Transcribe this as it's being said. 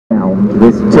round.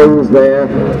 There's twos there,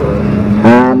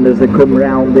 and as they come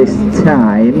round this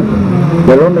time,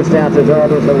 they're on the starters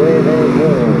orders, away they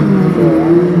go.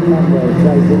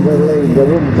 The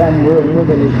 110 world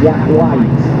rubbing is Jack White,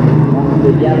 that's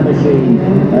the yellow machine,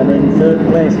 and in third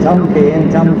place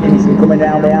Tomkinson coming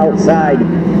down the outside.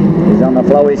 He's on the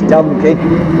flow, is Tomky.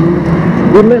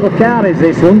 Good little car is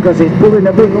this one, because he's pulling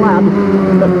a big lad.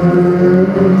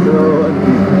 So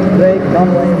Craig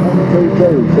Conway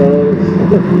 122, so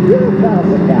it's real fast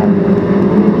the car.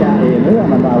 You can't hear me,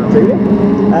 I'm about to you.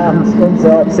 And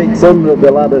Scunthorpe 600,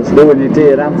 the lad that's doing it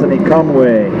here, Anthony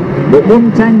Conway. But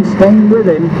 110 staying with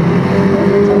him.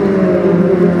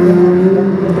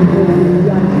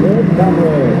 Craig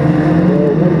Conway.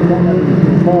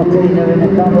 14 are in a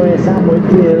Conway sandwich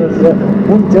here as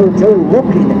 122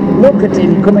 look at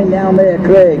him coming down there,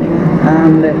 Craig,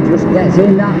 and just gets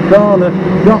in that corner,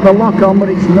 got the lock on, but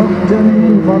it's not turning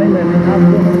in for him, and it has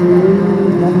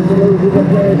done absolutely the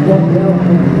place one down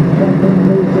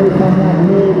on that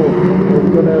noble. He's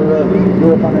going to go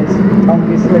up on his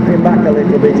donkey, slipping back a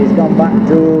little bit. He's gone back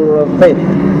to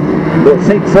 5th, but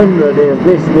 600 is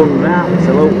this one's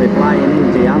absolutely flying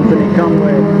into Anthony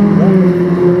Conway.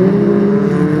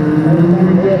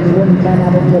 110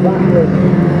 out of the backward.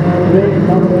 Great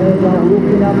Conway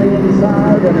looking on the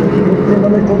inside, and he gives him a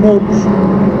little nudge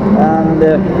and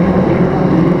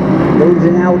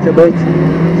losing out a bit.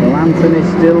 So Anthony's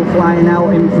still flying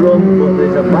out in front, but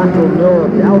there's a battle, no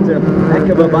doubt, a heck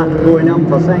of a battle going on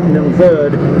for second and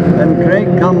third. And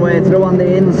Craig Conway through on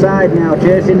the inside now,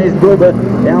 chasing his brother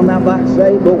down that back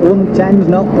straight, but 110's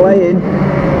not playing.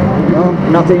 No,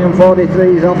 Nottingham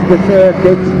 43's off the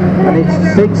circuit, and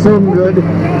it's 600.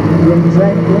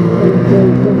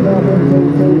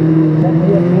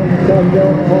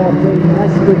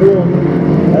 Leicester 1,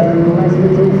 and Leicester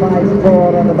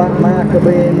 254 on the back marker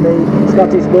being the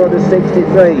Scottish border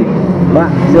 63.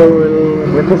 Back to,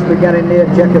 we must be getting near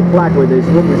checkered flag with this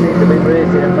one. We seem to be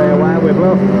racing a fair while. We've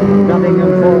lost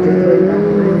Nottingham 43.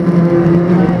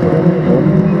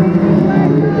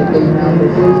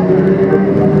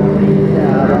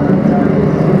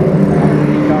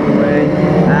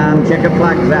 And checkered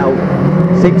flag's out.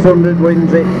 600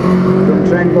 wins it. From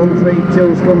Trent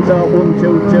 132, Scunthorpe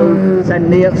 122, St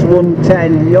Neots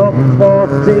 110, York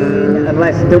 14, and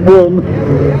Leicester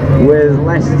 1, with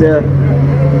Leicester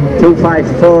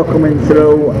 254 coming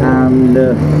through, and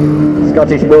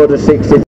Scottish border 60.